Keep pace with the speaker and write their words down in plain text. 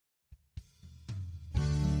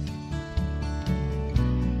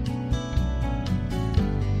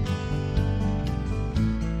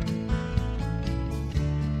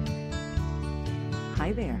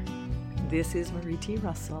This is Marie T.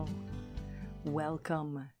 Russell.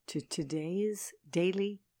 Welcome to today's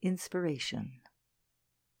Daily Inspiration.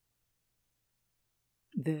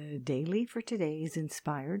 The daily for today is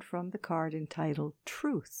inspired from the card entitled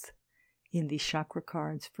Truth in the Chakra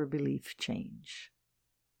Cards for Belief Change.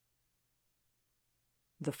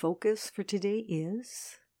 The focus for today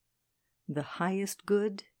is the highest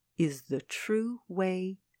good is the true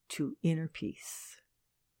way to inner peace.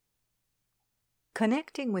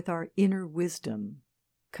 Connecting with our inner wisdom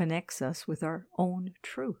connects us with our own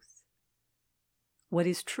truth. What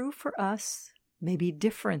is true for us may be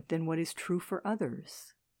different than what is true for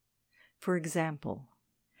others. For example,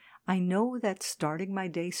 I know that starting my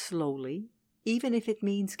day slowly, even if it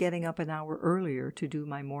means getting up an hour earlier to do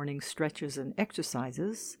my morning stretches and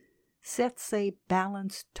exercises, sets a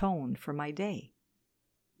balanced tone for my day.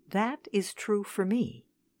 That is true for me.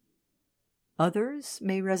 Others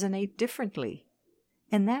may resonate differently,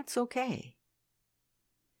 and that's okay.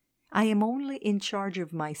 I am only in charge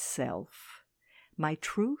of myself. My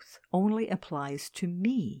truth only applies to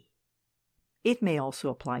me. It may also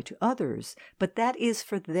apply to others, but that is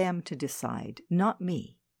for them to decide, not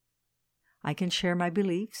me. I can share my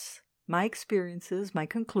beliefs, my experiences, my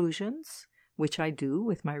conclusions, which I do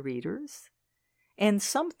with my readers, and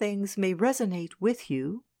some things may resonate with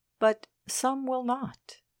you, but some will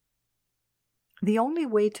not. The only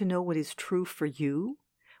way to know what is true for you,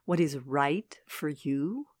 what is right for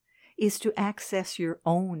you, is to access your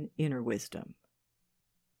own inner wisdom.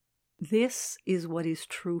 This is what is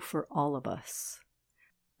true for all of us.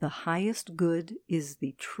 The highest good is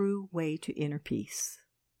the true way to inner peace.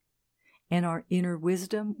 And our inner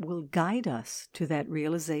wisdom will guide us to that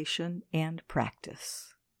realization and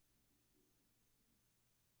practice.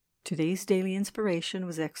 Today's daily inspiration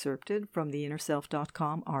was excerpted from the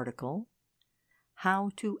InnerSelf.com article, How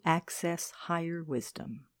to Access Higher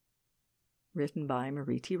Wisdom, written by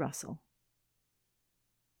Marie T. Russell.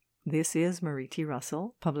 This is Marie T.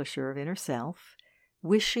 Russell, publisher of Inner Self,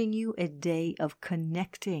 wishing you a day of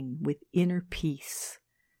connecting with inner peace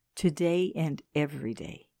today and every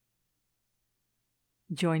day.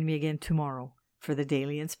 Join me again tomorrow for the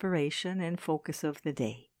daily inspiration and focus of the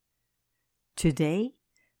day. Today,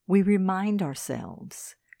 we remind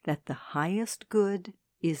ourselves that the highest good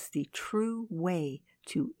is the true way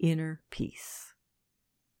to inner peace.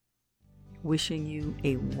 Wishing you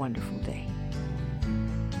a wonderful day.